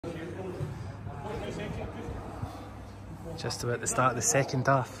Just about the start of the second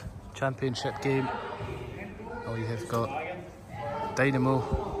half. Championship game. Oh, you have got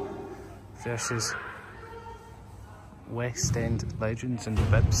Dynamo versus Westend Legends and the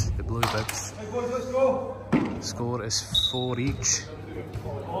bibs, the blue bibs. Score is 4 each.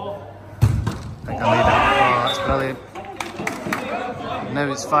 I think I made it. Oh, that's brilliant.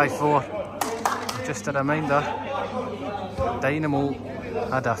 Now it's 5-4. Just a reminder, Dynamo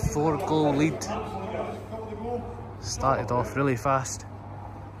had a 4-goal lead. Started off really fast.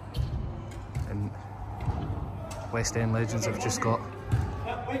 And Westend Legends have just got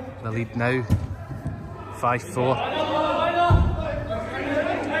the lead now. 5-4.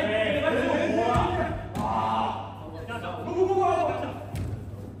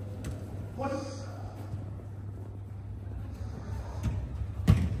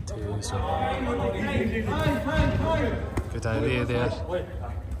 Good idea there.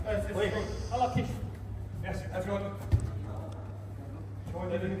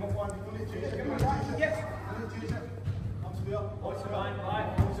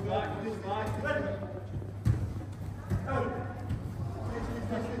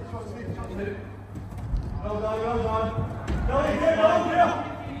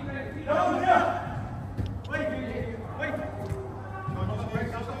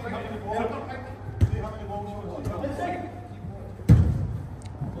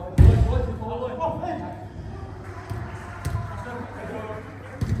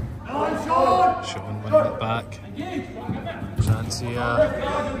 Shaun winning it back. Chance here.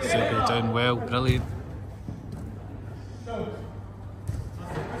 Zubi down well. Brilliant.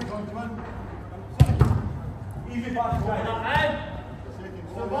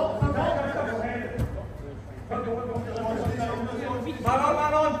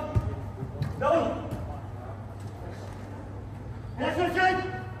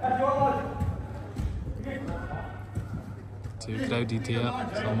 Too crowded here.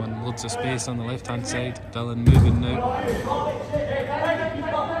 Someone loads of space on the left hand side. Dylan moving now.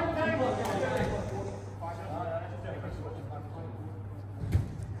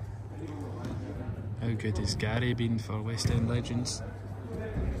 How good has Gary been for Westend Legends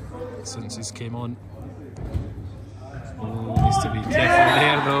since he's came on? Oh, needs to be careful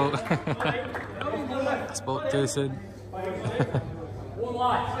there though. Spot too soon.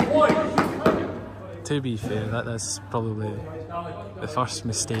 To be fair, that's probably the first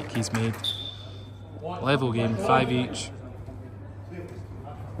mistake he's made. Level game, 5 each.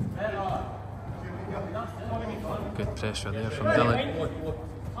 Good pressure there from Dylan.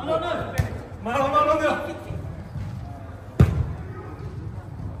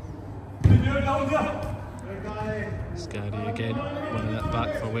 Scary again, winning it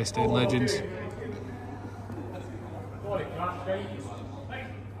back for Westend Legends.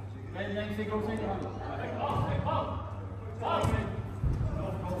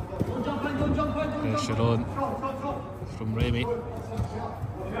 Pressure on from Remy.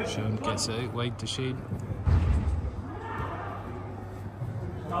 Shaun gets it out wide to Shane.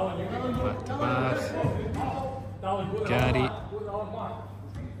 Back to Bath. Gary.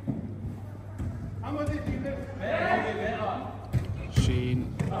 Shane.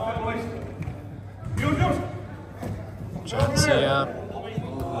 Chance here.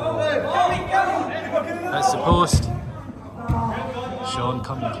 That's the post. Shaun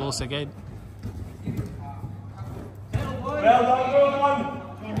coming close again.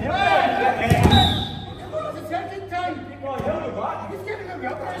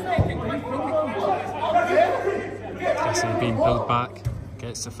 Chrissy being pulled back,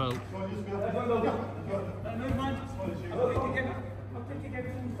 gets the foul.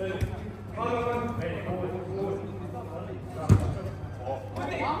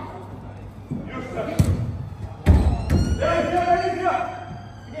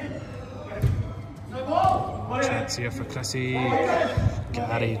 Chance here for Chrissy.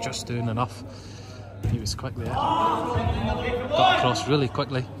 Gary just doing enough. He was quick there. Got across really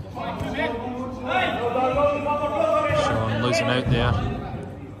quickly. Shaun losing out there.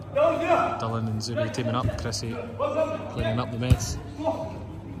 Dylan and Zubi teaming up. Chrissy cleaning up the mess.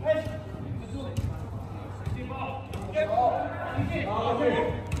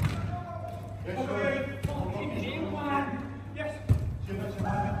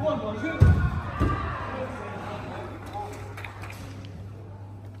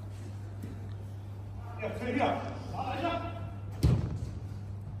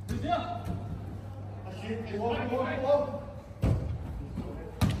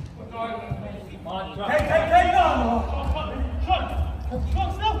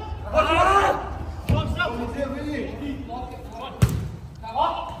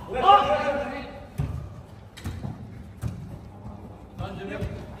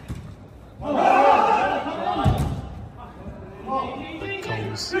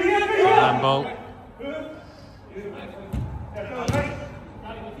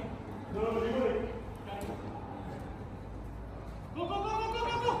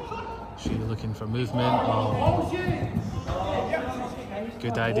 She looking for movement. Oh.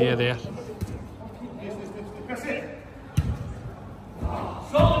 Good idea there.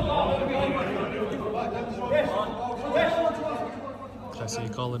 Chrissy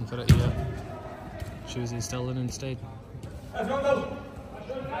calling for it here. Shoozy still in instead. That's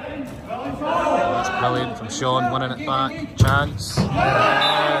brilliant from Shaun, winning it back. Chance.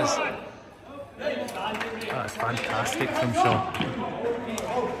 Yes. That is fantastic from Shaun.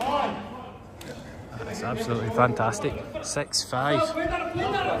 That is absolutely fantastic.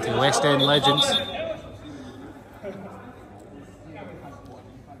 6-5 to Westend Legends.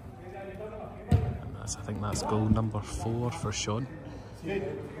 And that's, I think that's goal number 4 for Shaun.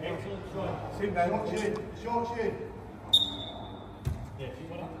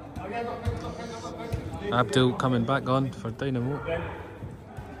 Abdul coming back on for Dynamo.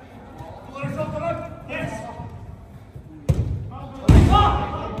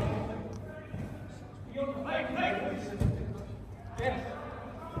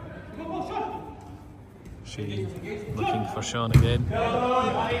 She looking for Shaun again.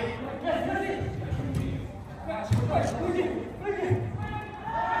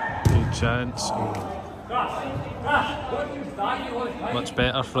 Good chance. Oh. Much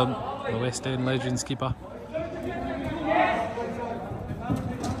better from the Westend Legends keeper.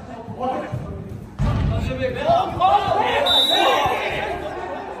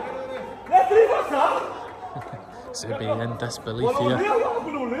 Zubi in disbelief here.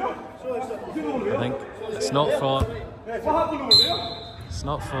 I think it's not for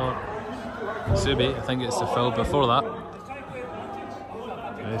Zubi. I think it's the foul before that.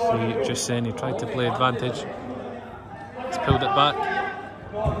 Referee just saying he tried to play advantage. He's pulled it back.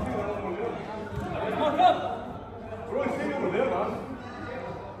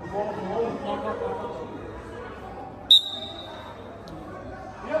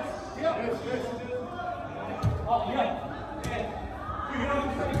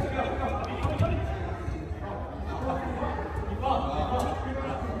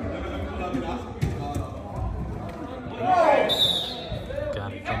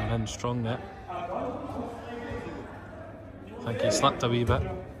 Gary coming in strong there. I think he slipped a wee bit.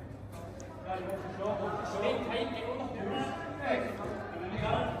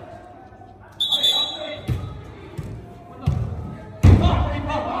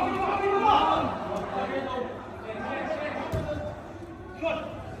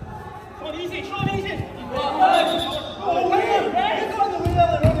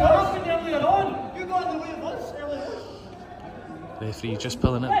 Referee just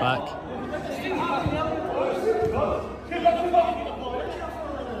pulling it back.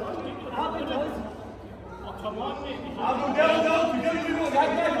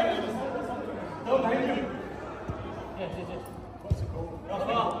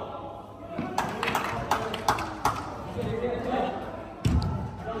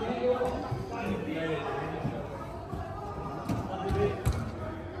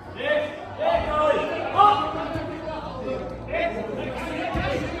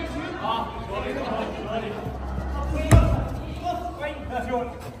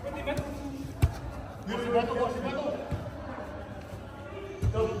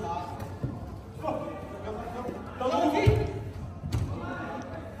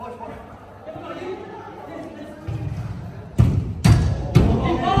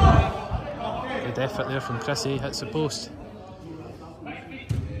 Good effort there from Chrissy, hits the post.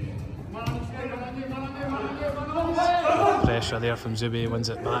 Pressure there from Zubi, wins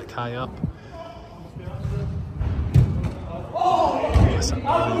it back high up. That's a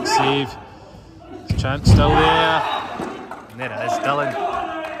brilliant save. Chance still there. And there it is, Dylan.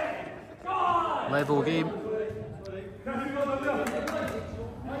 Level game.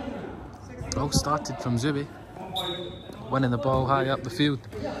 All started from Zubi, winning the ball high up the field.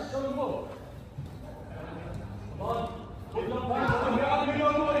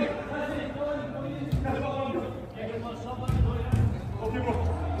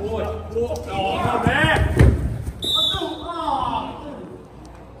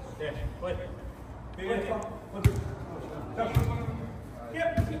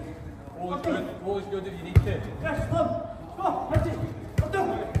 Always good if you need to.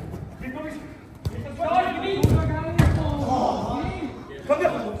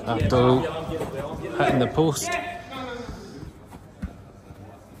 Abdul hitting the post.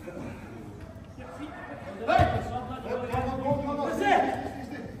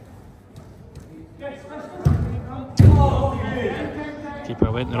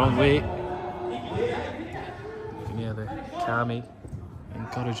 Keeper went the wrong way. Near the Cami.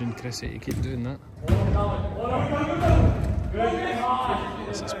 Encouraging Chrissy to keep doing that.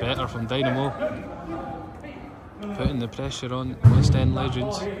 This is better from Dynamo. Putting the pressure on Westend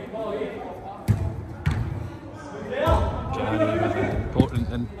Legends. Gary with an important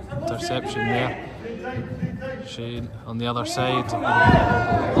interception there. Shaun on the other side.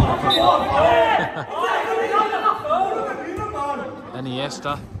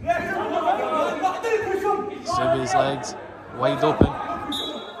 Iniesta. Subi's legs wide open.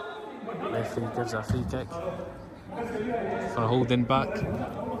 Referee gives a free kick for holding back.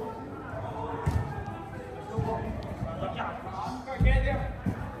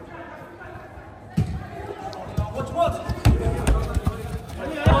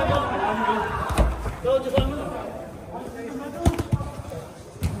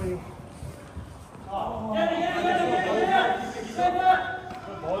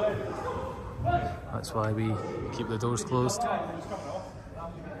 That's why we keep the doors closed.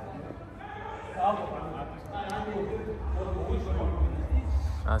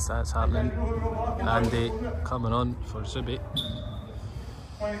 As that's happening, Andy coming on for Zubi.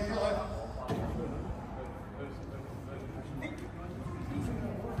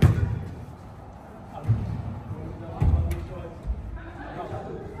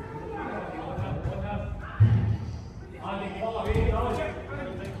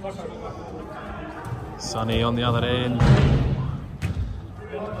 Sonny on the other end.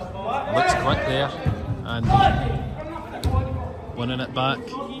 Looks quick there. Andy winning it back.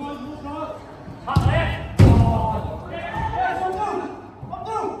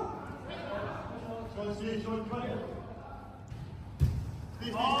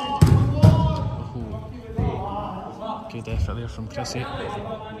 Oh, good effort there from Chrissy.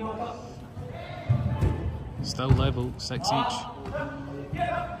 Still level, 6 each.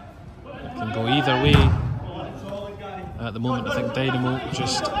 Can go either way. At the moment, I think Dynamo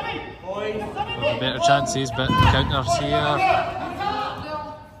just have better chances, but counters here.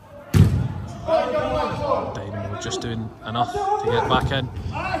 Dynamo just doing enough to get back in.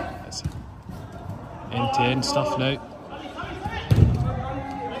 It's end-to-end stuff now.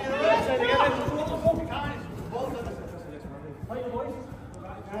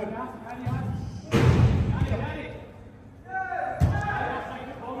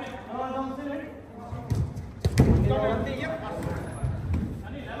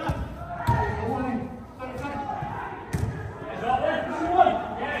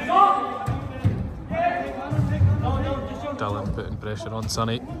 Dylan putting pressure on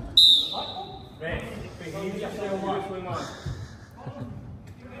Sonny.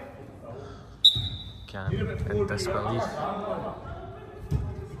 Can in disbelief.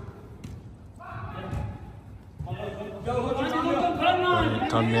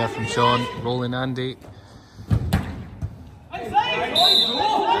 Brilliant turn there from Shaun, rolling Andy.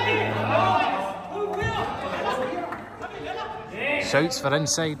 Shouts for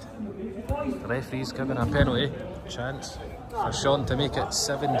inside. The referee's giving a penalty. Chance for Shaun to make it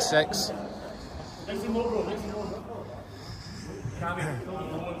 7-6.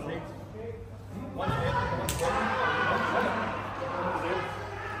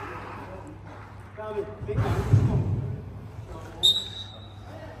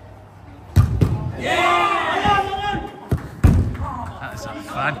 That's a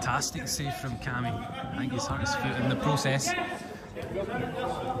fantastic save from Cammy. I think he's hurt his foot in the process.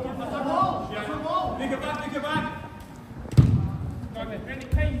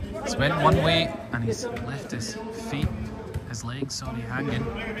 He's went one way and he's left his feet, his legs, sorry, hanging.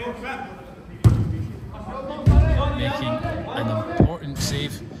 Making an important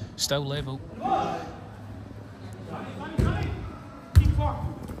save, still level.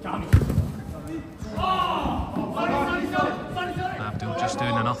 Abdul just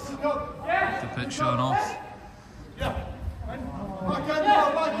doing enough to put Shaun off.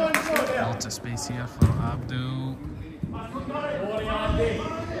 Lots of space here for Abdul.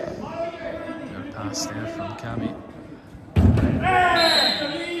 Good pass there from Cammy.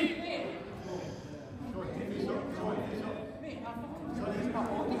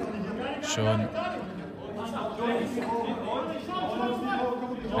 Shaun.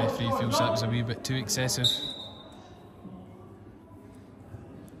 Referee feels that was a wee bit too excessive.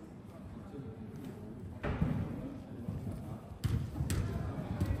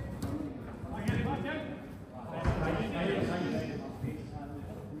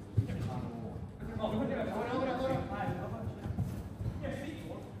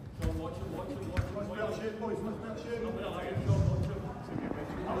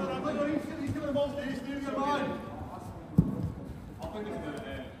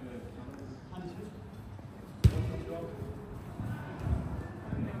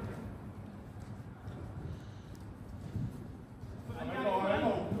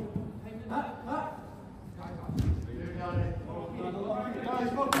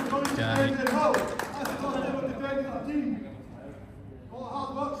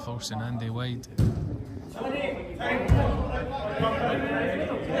 forcing Andy wide.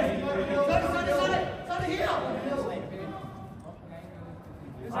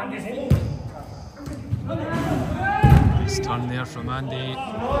 Nice turn there from Andy.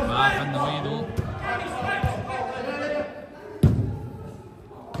 Back in the way though.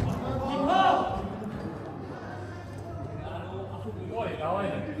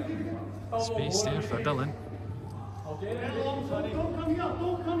 Space there for Dylan.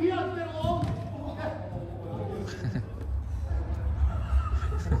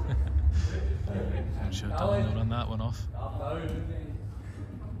 I'm sure Dylan will run that one off.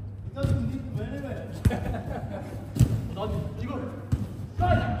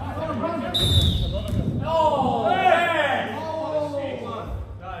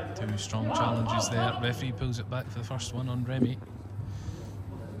 Two strong challenges there. Referee pulls it back for the first one on Remy.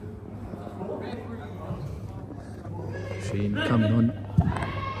 Shaun coming on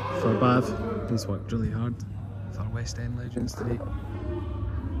for Bav. He's worked really hard for Westend Legends today.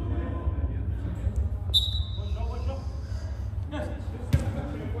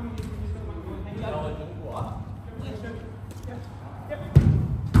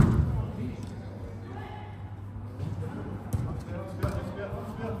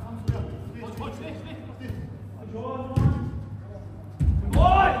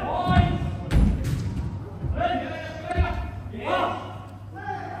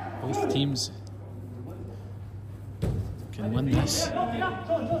 Both teams can win this.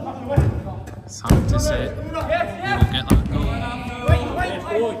 It's hard to say. They won't get that goal.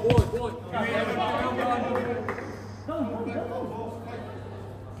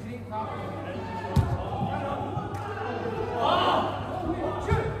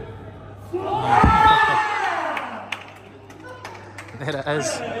 There it is.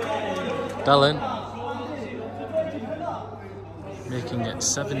 Dylan making it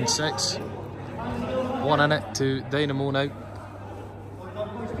 7-6. 1 in it to Dynamo now. You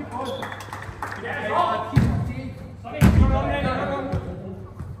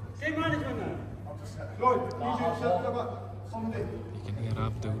can hear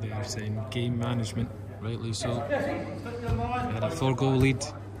Abdul there saying game management, rightly so. They had a 4-goal lead.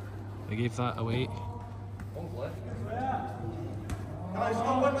 They gave that away. Guys,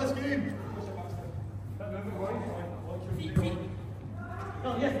 don't win this game.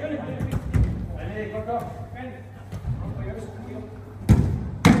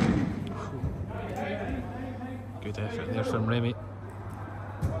 Good effort there from Remy.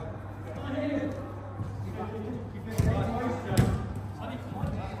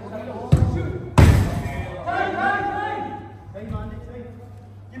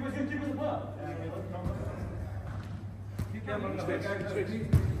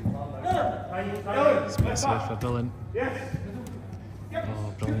 Space here for Dylan.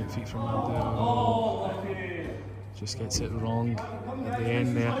 Oh, brilliant feet from Abdul. Just gets it wrong at the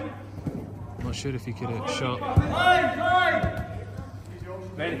end there. I'm not sure if he could have shot.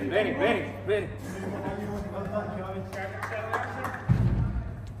 Ready.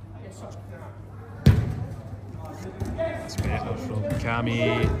 It's better from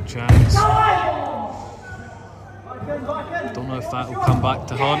Cammy. Chance. Don't know if that will come back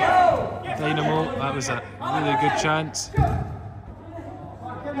to haunt Dynamo. That was a really good chance.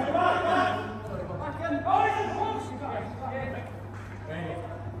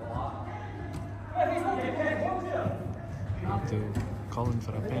 Abdul calling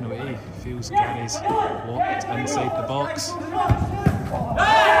for a penalty. Feels Gary's walked inside the box.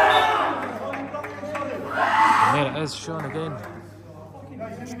 And there it is, Shaun again.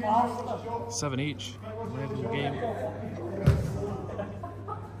 7 each. Level game.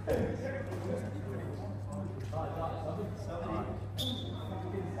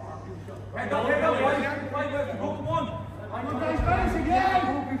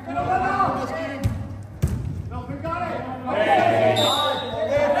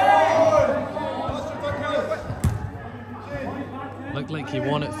 Looked like he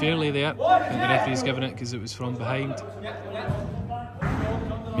won it fairly there. I think the referee's given it because it was from behind.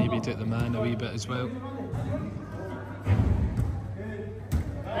 Maybe took the man a wee bit as well.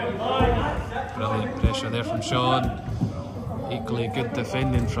 Brilliant pressure there from Shaun. Equally good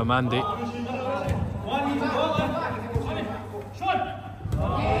defending from Andy.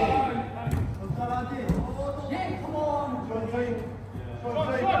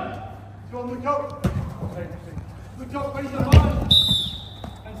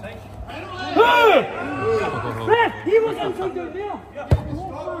 He was inside there.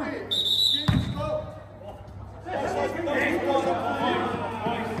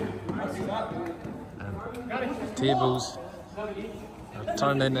 Tables are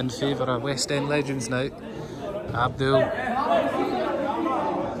turning in favour of Westend Legends now. Abdul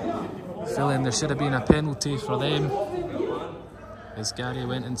feeling there should have been a penalty for them as Gary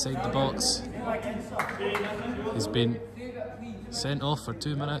went inside the box. He's been sent off for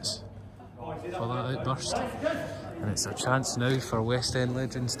 2 minutes for that outburst, and it's a chance now for Westend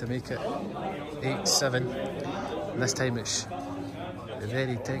Legends to make it 8-7. This time it's the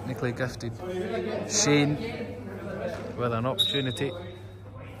very technically gifted Shaun with an opportunity.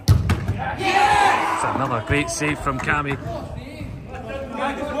 It's another great save from Cammy.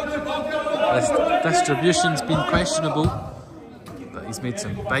 His distribution's been questionable, but he's made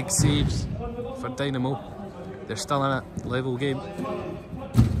some big saves for Dynamo. They're still in a level game.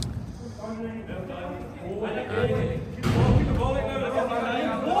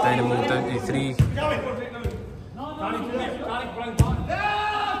 Dynamo down to 3.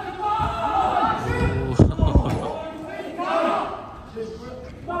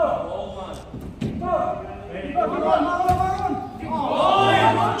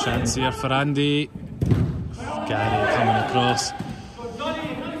 Chance here for Andy. Gary coming across.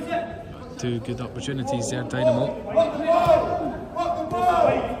 2 good opportunities there, Dynamo.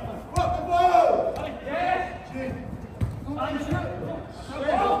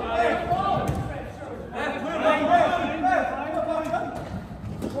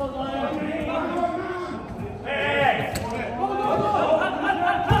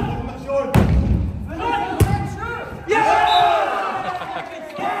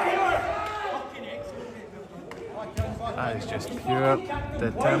 That is just pure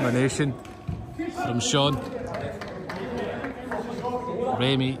determination from Shaun.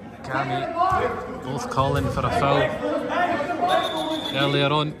 Remy, Cammy, both calling for a foul.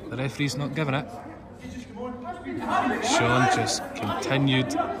 Earlier on, the referee's not giving it. Shaun just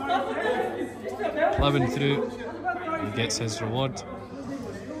continued plowing through and gets his reward.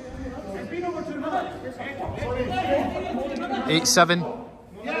 8-7.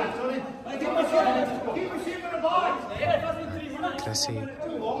 Chrissy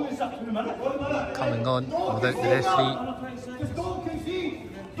coming on without the referee.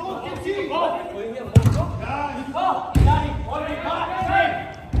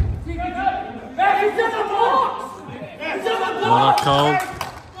 Another call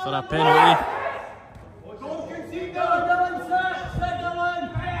for a penalty.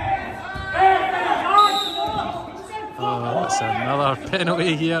 Oh, that's another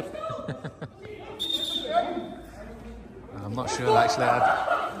penalty here. I'm not sure actually.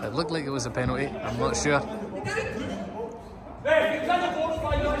 It looked like it was a penalty. I'm not sure.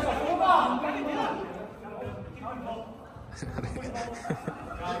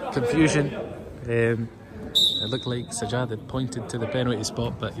 Confusion. It looked like Sajjad had pointed to the penalty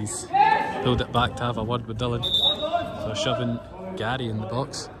spot, but he's pulled it back to have a word with Dylan for shoving Gary in the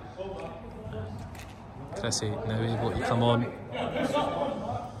box. Chrissy now able to come on.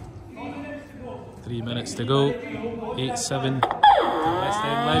 3 minutes to go. 8-7 to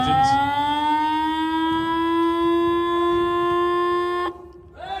Westend Legends.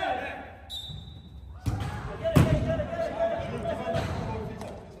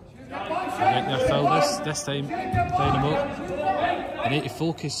 I think they're fouled this time, Dynamo. They need to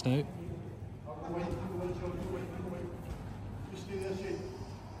focus now.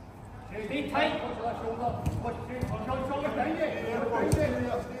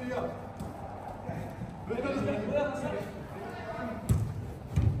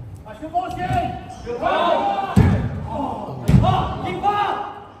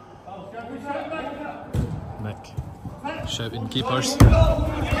 Nick shouting keepers.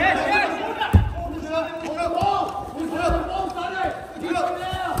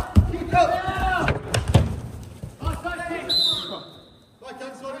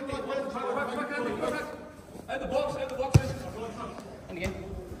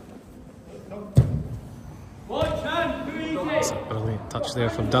 That's a brilliant touch there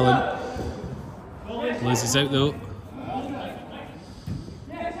from Dylan. Loses out though.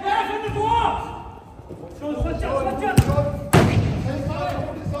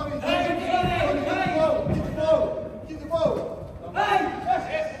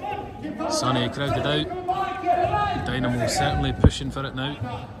 Sonny crowded out. Dynamo certainly pushing for it now.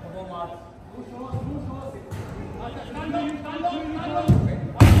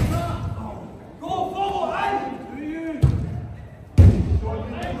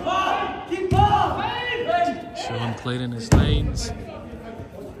 Shaun clearing his lines.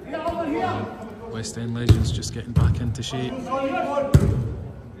 Westend Legends just getting back into shape.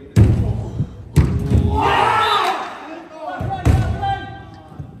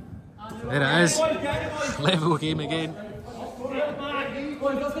 There it is. Level game again.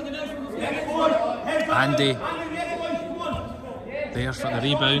 Andy there for the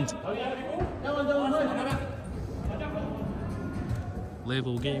rebound.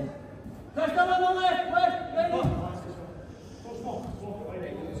 Level game.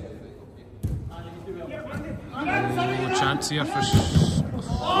 Oh, chance here for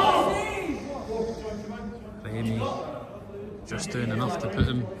Remy. Just doing enough to put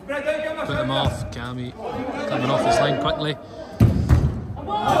him off. Cammy coming off his line quickly.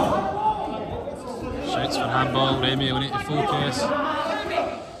 Shouts for handball. Remy will need to focus.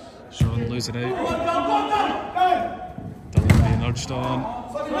 Shaun losing out. Dylan being urged on.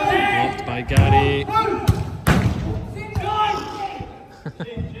 Blocked by Gary.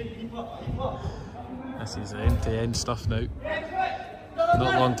 This is end-to-end stuff now.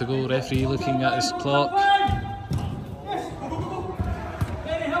 Not long to go. Referee looking at his clock.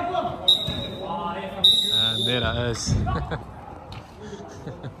 And there it is.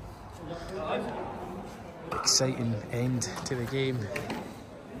 Exciting end to the game.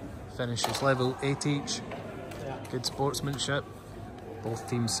 Finishes level 8 each. Good sportsmanship. Both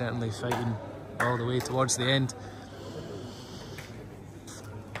teams certainly fighting all the way towards the end.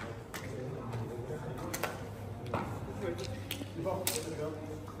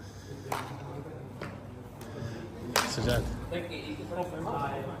 Sajad.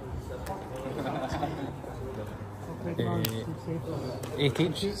 8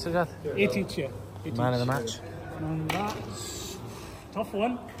 each, Sajad? 8 each, yeah. Man of the match. And that's tough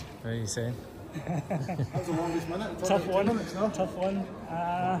one. What are you saying? That's the longest minute. Tough one. Tough one.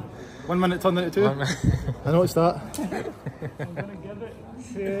 1 minute turned into 2. I noticed that. I'm going to give it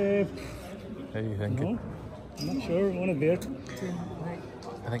to... How are you thinking? No, I'm not sure. One of their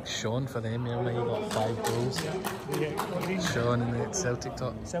I think Shaun for them earlier, he got 5 goals. yeah, Shaun in the Celtic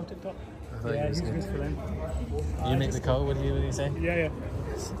top. Celtic top. I thought Yeah, he was he's good. good for them. You make the call, what do you say? Yeah, yeah.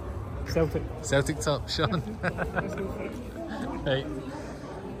 Celtic. Celtic top, Shaun. Right.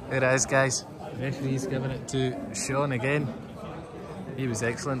 There it is, guys. Referee's giving it to Shaun again. He was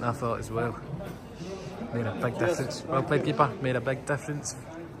excellent, I thought, as well. Made a big difference. Well played, keeper. Made a big difference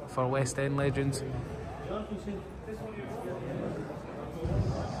for Westend Legends.